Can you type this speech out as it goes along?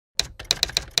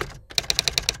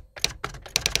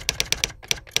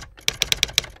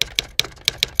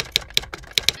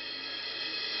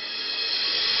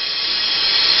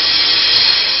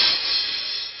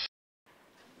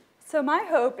So my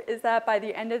hope is that by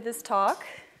the end of this talk,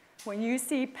 when you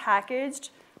see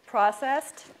packaged,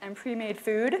 processed, and pre-made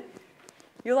food,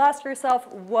 you'll ask yourself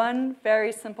one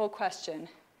very simple question.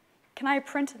 Can I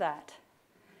print that?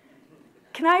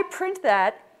 Can I print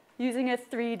that using a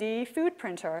 3D food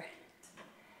printer?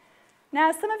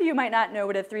 Now, some of you might not know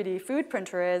what a 3D food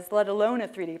printer is, let alone a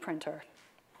 3D printer.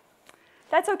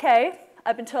 That's okay.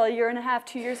 Up until a year and a half,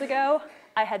 2 years ago,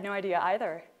 I had no idea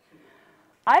either.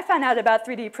 I found out about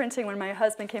 3D printing when my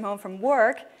husband came home from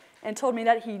work and told me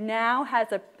that he now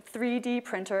has a 3D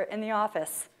printer in the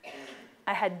office.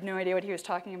 I had no idea what he was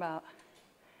talking about.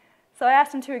 So I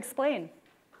asked him to explain.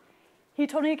 He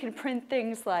told me he can print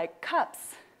things like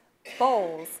cups,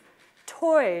 bowls,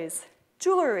 toys,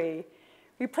 jewelry,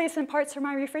 replacement parts for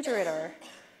my refrigerator,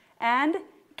 and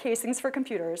casings for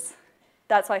computers.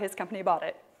 That's why his company bought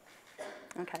it.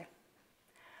 Okay.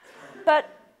 But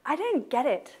I didn't get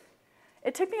it.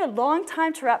 It took me a long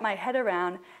time to wrap my head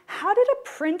around how did a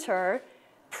printer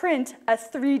print a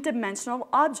three-dimensional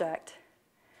object?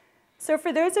 So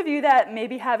for those of you that may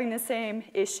be having the same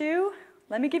issue,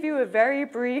 let me give you a very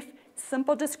brief,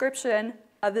 simple description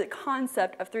of the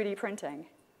concept of 3D printing.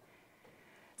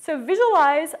 So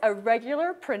visualize a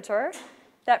regular printer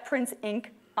that prints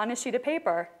ink on a sheet of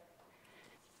paper,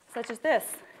 such as this.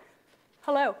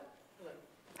 Hello. Hello.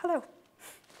 Hello.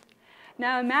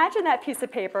 Now imagine that piece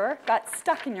of paper got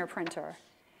stuck in your printer,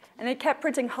 and it kept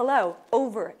printing hello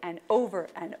over and over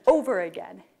and over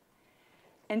again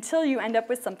until you end up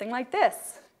with something like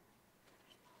this.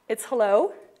 It's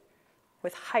hello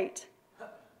with height.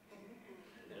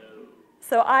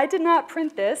 So I did not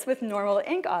print this with normal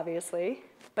ink, obviously,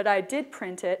 but I did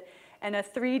print it in a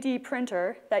 3D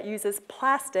printer that uses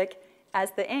plastic as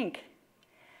the ink.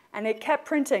 And it kept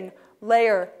printing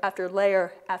layer after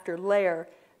layer after layer,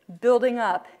 building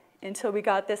up until we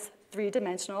got this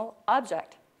three-dimensional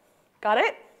object. Got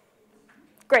it?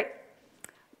 Great.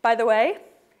 By the way,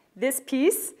 this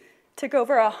piece took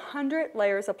over 100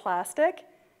 layers of plastic,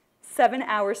 7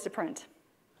 hours to print.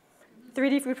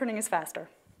 3D food printing is faster.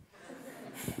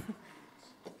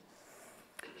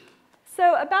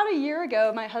 So about a year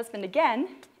ago, my husband, again,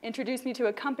 introduced me to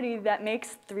a company that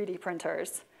makes 3D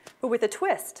printers, but with a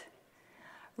twist.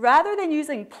 Rather than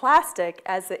using plastic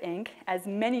as the ink, as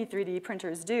many 3D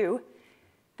printers do,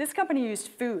 this company used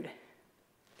food.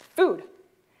 Food.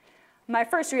 My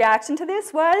first reaction to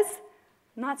this was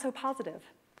not so positive.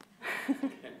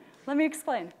 Let me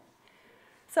explain.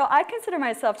 So I consider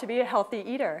myself to be a healthy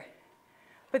eater,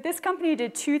 but this company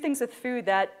did two things with food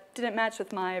that didn't match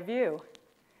with my view.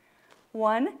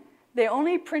 One, they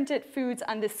only printed foods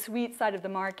on the sweet side of the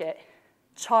market: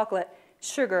 chocolate,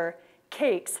 sugar,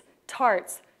 cakes,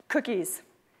 tarts, cookies,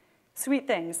 sweet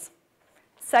things.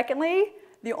 Secondly,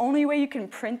 the only way you can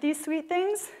print these sweet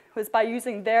things was by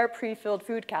using their pre-filled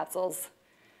food capsules.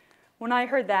 When I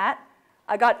heard that,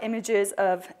 I got images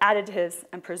of additives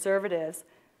and preservatives,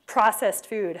 processed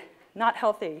food, not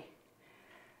healthy.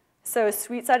 So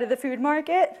sweet side of the food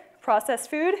market, processed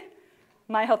food,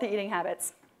 my healthy eating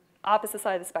habits, opposite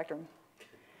side of the spectrum.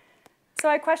 So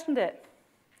I questioned it.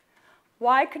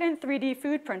 Why couldn't 3D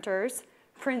food printers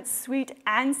print sweet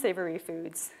and savory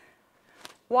foods?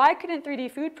 Why couldn't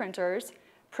 3D food printers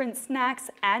print snacks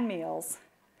and meals?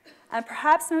 And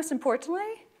perhaps most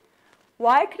importantly,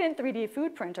 why couldn't 3D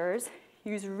food printers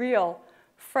use real,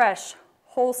 fresh,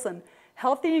 wholesome,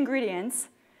 healthy ingredients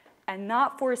and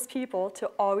not force people to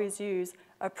always use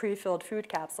a pre-filled food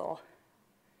capsule?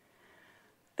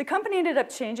 The company ended up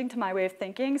changing to my way of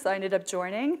thinking, so I ended up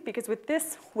joining, because with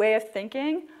this way of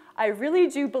thinking, I really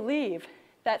do believe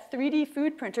that 3D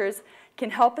food printers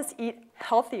can help us eat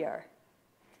healthier.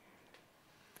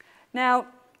 Now,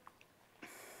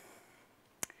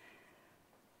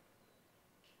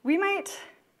 we might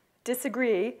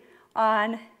disagree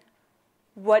on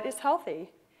what is healthy.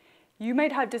 You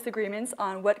might have disagreements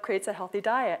on what creates a healthy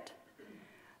diet.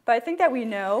 But I think that we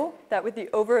know that with the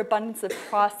overabundance of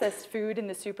processed food in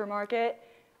the supermarket,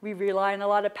 we rely on a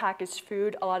lot of packaged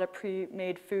food, a lot of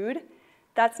pre-made food.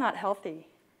 That's not healthy.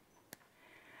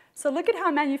 So look at how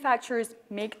manufacturers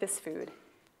make this food.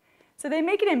 So they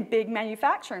make it in big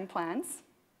manufacturing plants.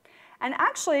 And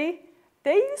actually,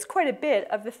 they use quite a bit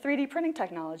of the 3D printing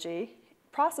technology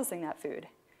processing that food.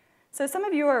 So some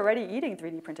of you are already eating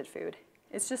 3D printed food.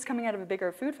 It's just coming out of a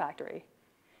bigger food factory.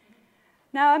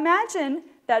 Now imagine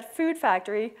that food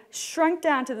factory shrunk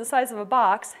down to the size of a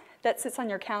box that sits on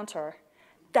your counter.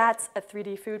 That's a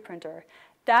 3D food printer.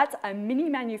 That's a mini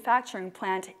manufacturing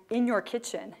plant in your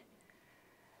kitchen.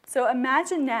 So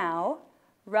imagine now,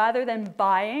 rather than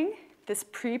buying this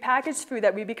prepackaged food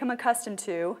that we become accustomed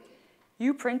to,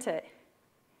 you print it.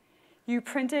 You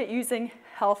print it using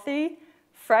healthy,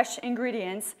 fresh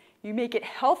ingredients. You make it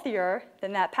healthier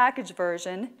than that packaged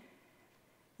version.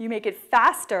 You make it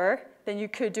faster than you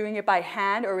could doing it by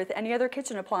hand or with any other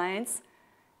kitchen appliance.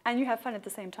 And you have fun at the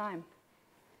same time.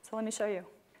 So let me show you.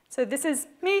 So this is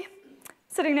me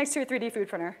sitting next to a 3D food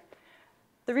printer.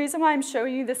 The reason why I'm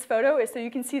showing you this photo is so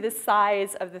you can see the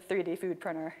size of the 3D food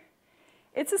printer.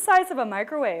 It's the size of a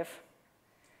microwave.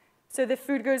 So the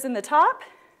food goes in the top,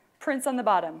 prints on the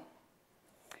bottom.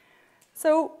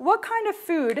 So what kind of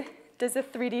food does a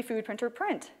 3D food printer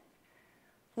print?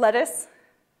 Lettuce?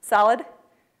 Salad?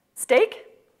 Steak?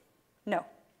 No.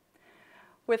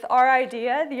 With our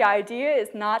idea, the idea is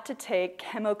not to take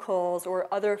chemicals or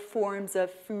other forms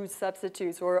of food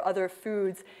substitutes or other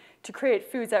foods to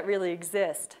create foods that really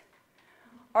exist.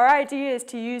 Our idea is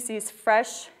to use these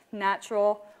fresh,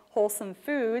 natural, wholesome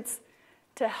foods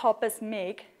to help us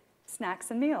make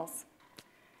snacks and meals.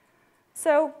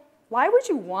 So why would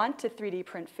you want to 3D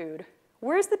print food?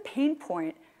 Where's the pain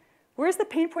point? Where's the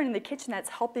pain point in the kitchen that's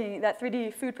helping, that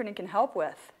 3D food printing can help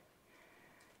with?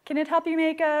 Can it help you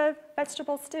make a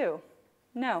vegetable stew?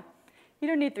 No. You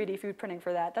don't need 3D food printing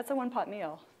for that. That's a one-pot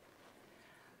meal.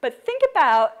 But think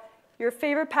about your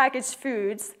favorite packaged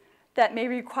foods that may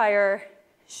require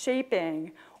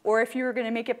shaping, or if you were going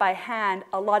to make it by hand,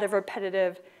 a lot of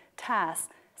repetitive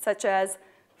tasks, such as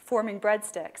forming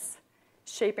breadsticks,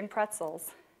 shaping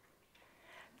pretzels.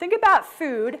 Think about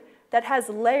food that has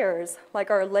layers,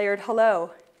 like our layered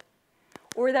hello,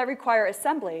 or that require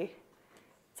assembly,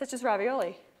 such as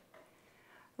ravioli.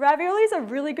 Ravioli is a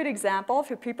really good example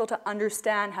for people to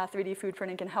understand how 3D food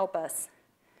printing can help us.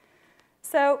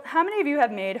 So how many of you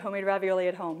have made homemade ravioli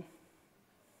at home?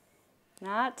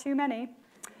 Not too many,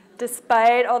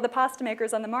 despite all the pasta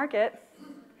makers on the market.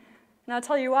 And I'll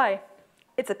tell you why.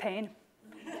 It's a pain.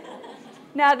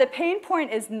 Now, the pain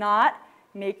point is not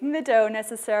making the dough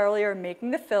necessarily or making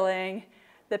the filling.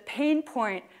 The pain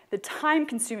point, the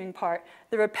time-consuming part,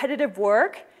 the repetitive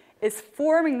work is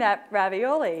forming that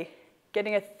ravioli,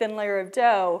 getting a thin layer of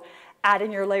dough,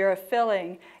 adding your layer of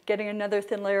filling, getting another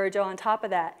thin layer of dough on top of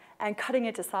that, and cutting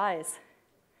it to size.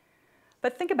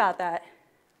 But think about that.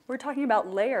 We're talking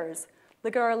about layers.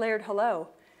 Look at our layered hello.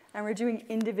 And we're doing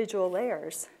individual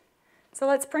layers. So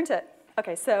let's print it.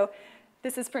 OK, so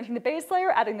this is printing the base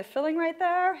layer, adding the filling right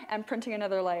there, and printing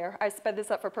another layer. I sped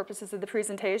this up for purposes of the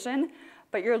presentation,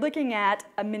 but you're looking at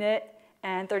 1 minute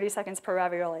and 30 seconds per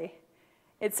ravioli.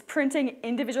 It's printing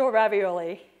individual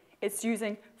ravioli. It's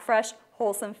using fresh,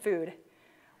 wholesome food.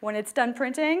 When it's done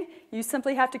printing, you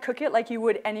simply have to cook it like you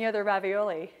would any other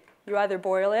ravioli. You either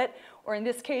boil it, or in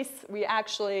this case, we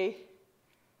actually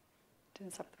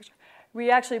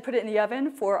put it in the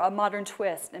oven for a modern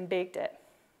twist and baked it.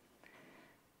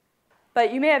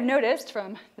 But you may have noticed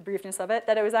from the briefness of it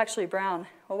that it was actually brown.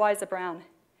 Well, why is it brown?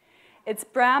 It's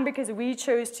brown because we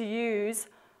chose to use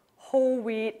whole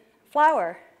wheat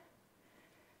flour.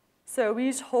 So we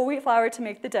used whole wheat flour to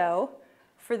make the dough.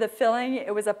 For the filling,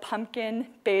 it was a pumpkin,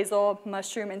 basil,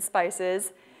 mushroom, and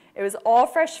spices. It was all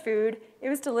fresh food. It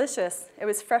was delicious. It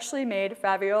was freshly made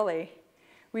ravioli.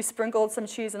 We sprinkled some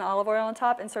cheese and olive oil on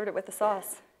top and served it with the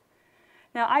sauce.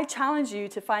 Now, I challenge you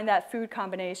to find that food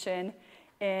combination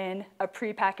in a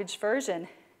prepackaged version.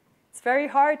 It's very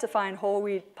hard to find whole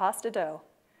wheat pasta dough.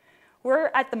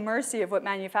 We're at the mercy of what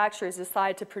manufacturers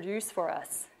decide to produce for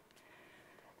us.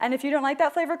 And if you don't like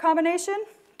that flavor combination,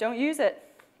 don't use it.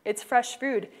 It's fresh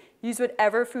food. Use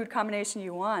whatever food combination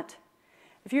you want.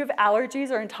 If you have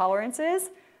allergies or intolerances,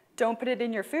 don't put it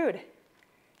in your food.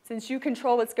 Since you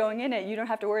control what's going in it, you don't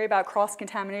have to worry about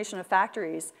cross-contamination of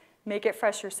factories. Make it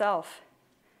fresh yourself.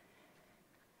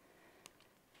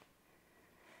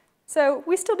 So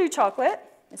we still do chocolate.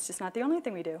 It's just not the only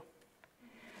thing we do.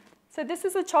 So this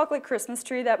is a chocolate Christmas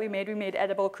tree that we made. We made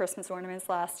edible Christmas ornaments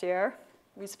last year.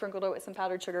 We sprinkled it with some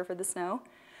powdered sugar for the snow.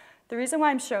 The reason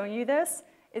why I'm showing you this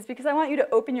is because I want you to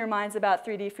open your minds about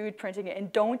 3D food printing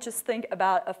and don't just think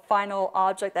about a final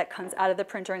object that comes out of the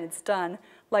printer and it's done,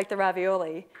 like the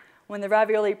ravioli. When the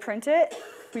ravioli printed,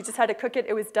 we just had to cook it,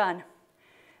 it was done.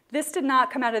 This did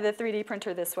not come out of the 3D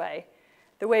printer this way.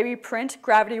 The way we print,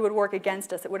 gravity would work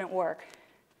against us, it wouldn't work.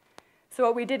 So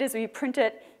what we did is we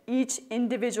printed each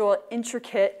individual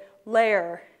intricate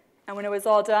layer. And when it was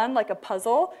all done, like a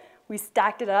puzzle, we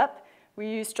stacked it up. We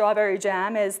used strawberry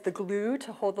jam as the glue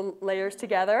to hold the layers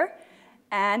together.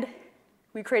 And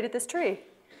we created this tree.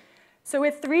 So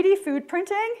with 3D food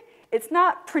printing, it's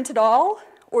not print it all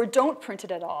or don't print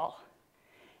it at all.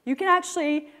 You can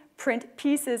actually print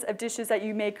pieces of dishes that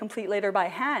you made complete later by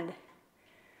hand.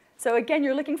 So again,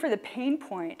 you're looking for the pain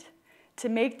point to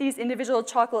make these individual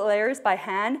chocolate layers by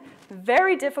hand,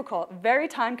 very difficult, very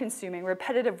time-consuming,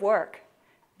 repetitive work,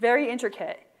 very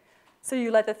intricate. So you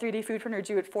let the 3D food printer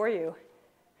do it for you.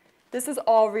 This is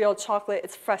all real chocolate.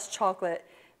 It's fresh chocolate.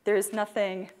 There's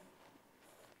nothing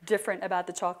different about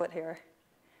the chocolate here.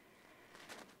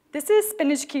 This is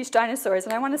Spinach quiche dinosaurs,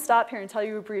 and I want to stop here and tell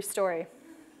you a brief story.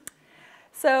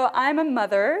 So I'm a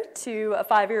mother to a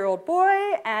 5-year-old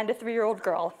boy and a 3-year-old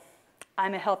girl.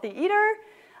 I'm a healthy eater.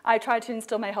 I try to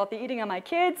instill my healthy eating on my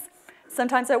kids.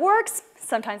 Sometimes it works,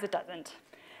 sometimes it doesn't.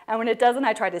 And when it doesn't,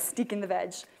 I try to sneak in the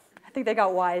veg. I think they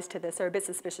got wise to this. They're a bit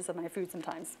suspicious of my food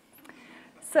sometimes.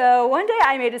 So one day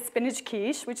I made a spinach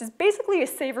quiche, which is basically a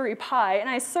savory pie, and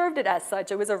I served it as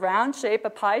such. It was a round shape,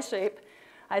 a pie shape.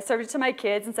 I served it to my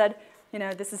kids and said, you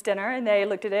know, this is dinner, and they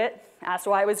looked at it, asked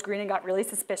why it was green, and got really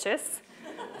suspicious.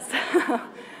 So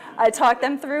I talked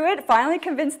them through it, finally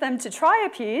convinced them to try a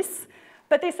piece,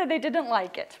 but they said they didn't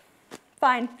like it.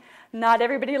 Fine, not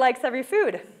everybody likes every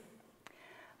food.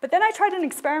 But then I tried an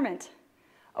experiment.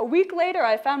 A week later,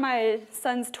 I found my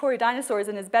son's toy dinosaurs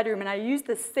in his bedroom, and I used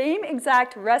the same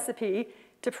exact recipe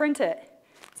to print it.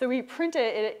 So we printed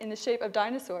it in the shape of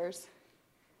dinosaurs.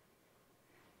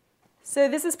 So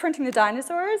this is printing the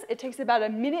dinosaurs. It takes about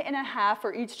 1.5 minutes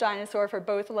for each dinosaur for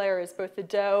both layers, both the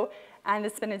dough and the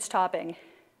spinach topping.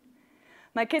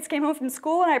 My kids came home from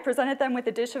school, and I presented them with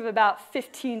a dish of about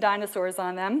 15 dinosaurs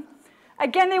on them.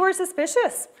 Again, they were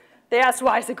suspicious. They asked,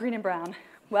 why is it green and brown?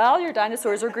 Well, your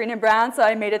dinosaurs are green and brown, so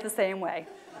I made it the same way.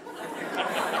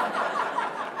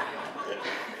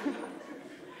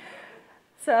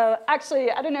 So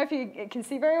actually, I don't know if you can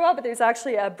see very well, but there's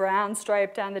actually a brown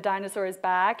stripe down the dinosaur's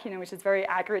back, which is very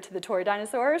accurate to the toy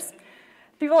dinosaurs.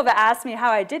 People have asked me how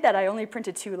I did that. I only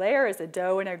printed 2 layers, a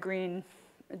dough and a green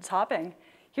topping.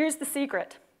 Here's the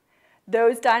secret.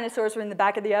 Those dinosaurs were in the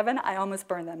back of the oven. I almost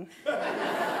burned them.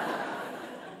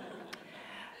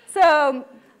 So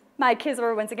my kids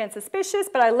were once again suspicious,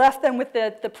 but I left them with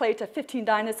the plate of 15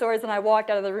 dinosaurs, and I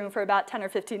walked out of the room for about 10 or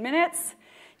 15 minutes,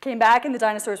 came back, and the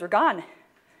dinosaurs were gone.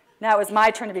 Now it was my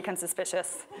turn to become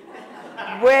suspicious.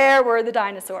 Where were the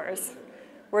dinosaurs?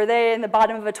 Were they in the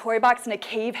bottom of a toy box in a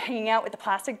cave hanging out with the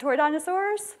plastic toy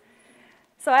dinosaurs?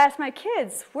 So I asked my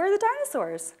kids, where are the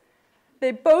dinosaurs?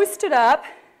 They both stood up,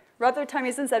 rubbed their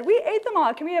tummies, and said, we ate them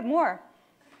all. Can we have more?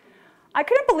 I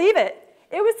couldn't believe it.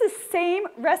 It was the same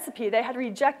recipe they had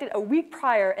rejected a week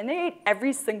prior, and they ate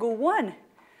every single one.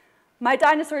 My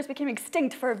dinosaurs became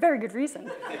extinct for a very good reason.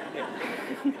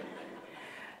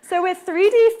 So with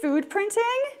 3D food printing,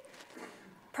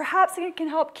 perhaps it can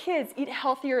help kids eat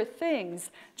healthier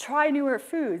things, try newer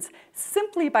foods,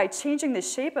 simply by changing the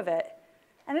shape of it.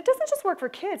 And it doesn't just work for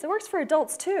kids, it works for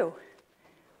adults too.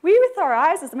 We eat with our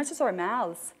eyes as much as our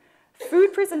mouths.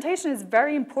 Food presentation is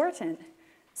very important.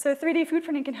 So 3D food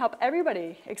printing can help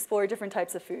everybody explore different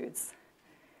types of foods.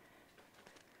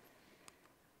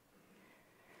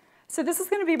 So this is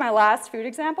going to be my last food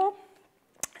example.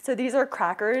 So these are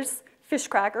crackers, fish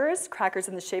crackers, crackers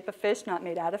in the shape of fish, not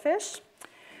made out of fish.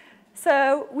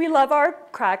 So we love our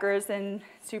crackers in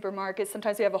supermarkets.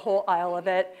 Sometimes we have a whole aisle of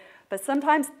it. But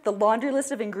sometimes the laundry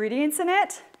list of ingredients in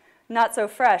it, not so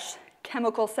fresh,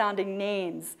 chemical-sounding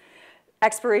names,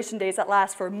 expiration dates that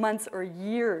last for months or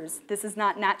years. This is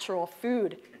not natural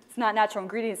food. It's not natural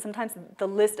ingredients. Sometimes the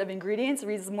list of ingredients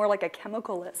reads more like a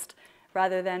chemical list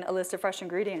rather than a list of fresh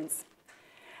ingredients.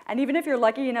 And even if you're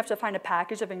lucky enough to find a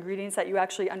package of ingredients that you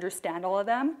actually understand all of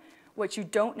them, what you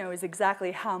don't know is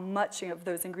exactly how much of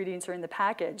those ingredients are in the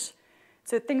package.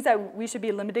 So things that we should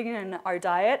be limiting in our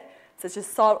diet, such as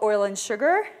salt, oil, and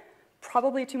sugar,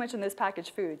 probably too much in those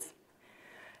packaged foods.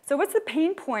 So what's the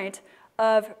pain point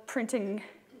of printing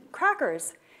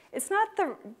crackers? It's not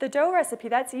the dough recipe.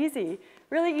 That's easy.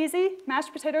 Really easy,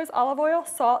 mashed potatoes, olive oil,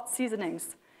 salt,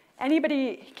 seasonings.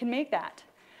 Anybody can make that.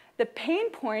 The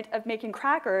pain point of making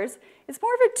crackers is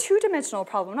more of a 2-dimensional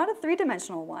problem, not a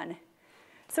 3-dimensional one.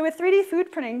 So with 3D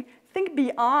food printing, think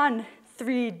beyond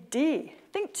 3D.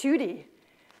 Think 2D.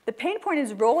 The pain point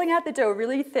is rolling out the dough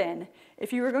really thin.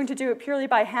 If you were going to do it purely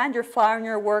by hand, you're flouring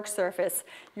your work surface.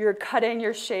 You're cutting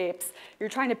your shapes. You're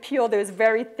trying to peel those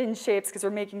very thin shapes because we're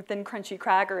making thin, crunchy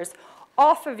crackers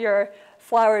off of your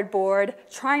floured board,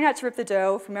 trying not to rip the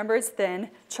dough. Remember, it's thin.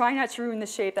 Trying not to ruin the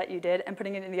shape that you did and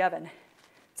putting it in the oven.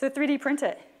 So 3D print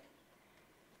it.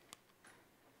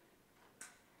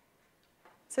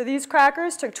 So these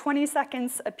crackers took 20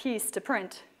 seconds a piece to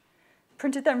print.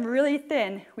 Printed them really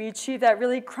thin. We achieved that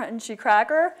really crunchy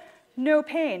cracker, no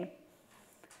pain.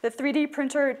 The 3D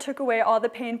printer took away all the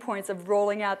pain points of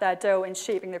rolling out that dough and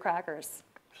shaping the crackers.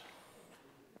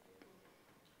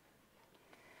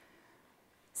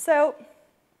 So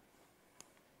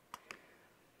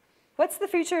What's the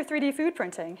future of 3D food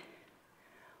printing?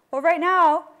 Well, right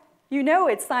now, you know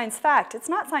it's science fact. It's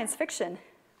not science fiction.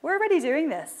 We're already doing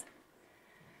this.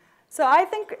 So I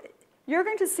think you're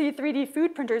going to see 3D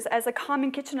food printers as a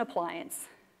common kitchen appliance.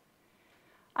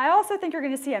 I also think you're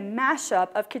going to see a mashup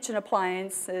of kitchen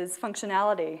appliances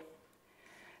functionality.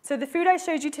 So the food I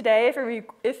showed you today,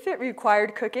 if it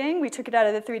required cooking, we took it out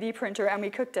of the 3D printer and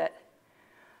we cooked it.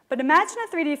 But imagine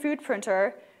a 3D food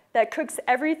printer that cooks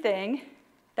everything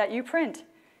that you print.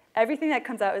 Everything that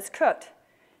comes out is cooked.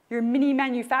 Your mini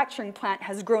manufacturing plant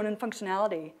has grown in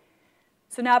functionality.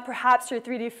 So now perhaps your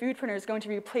 3D food printer is going to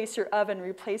replace your oven,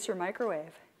 replace your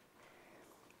microwave.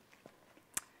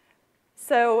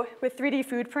 So with 3D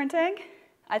food printing,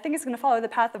 I think it's going to follow the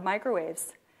path of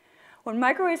microwaves. When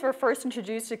microwaves were first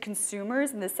introduced to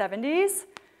consumers in the 70s,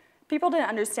 people didn't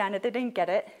understand it, they didn't get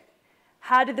it.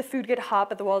 How did the food get hot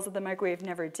but the walls of the microwave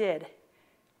never did?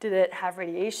 Did it have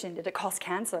radiation? Did it cause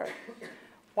cancer?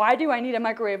 Why do I need a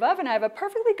microwave oven? I have a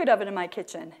perfectly good oven in my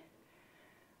kitchen.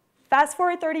 Fast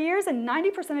forward 30 years and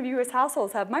 90% of US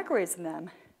households have microwaves in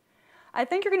them. I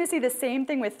think you're going to see the same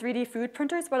thing with 3D food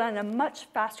printers, but on a much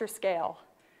faster scale.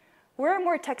 We're a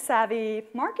more tech-savvy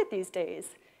market these days.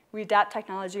 We adapt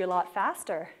technology a lot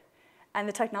faster, and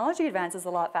the technology advances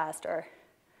a lot faster.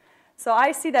 So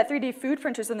I see that 3D food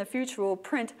printers in the future will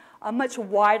print a much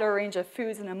wider range of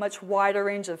foods and a much wider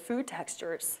range of food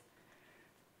textures.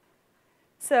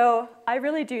 So I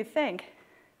really do think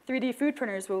 3D food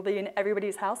printers will be in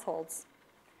everybody's households.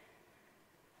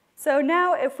 So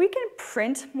now if we can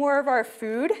print more of our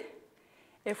food,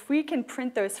 if we can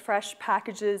print those fresh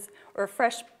packages or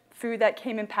fresh food that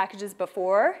came in packages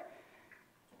before,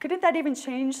 couldn't that even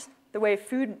change the way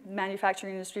food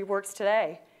manufacturing industry works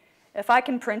today? If I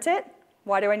can print it,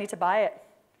 why do I need to buy it?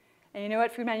 And you know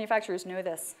what? Food manufacturers know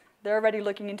this. They're already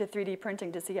looking into 3D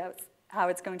printing to see how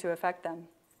it's going to affect them.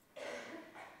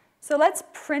 So let's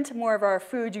print more of our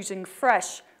food using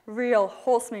fresh, real,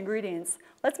 wholesome ingredients.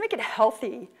 Let's make it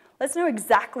healthy. Let's know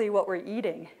exactly what we're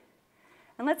eating.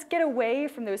 And let's get away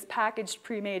from those packaged,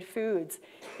 pre-made foods.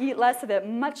 Eat less of it,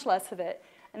 much less of it.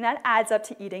 And that adds up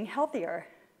to eating healthier.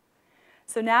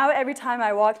 So now every time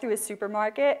I walk through a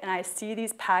supermarket and I see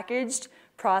these packaged,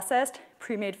 processed,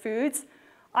 pre-made foods,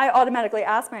 I automatically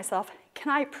ask myself,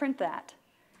 can I print that?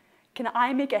 Can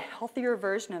I make a healthier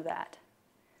version of that?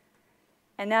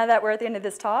 And now that we're at the end of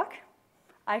this talk,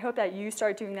 I hope that you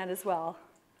start doing that as well.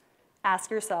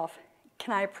 Ask yourself,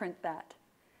 can I print that?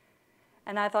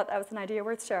 And I thought that was an idea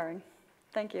worth sharing.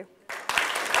 Thank you.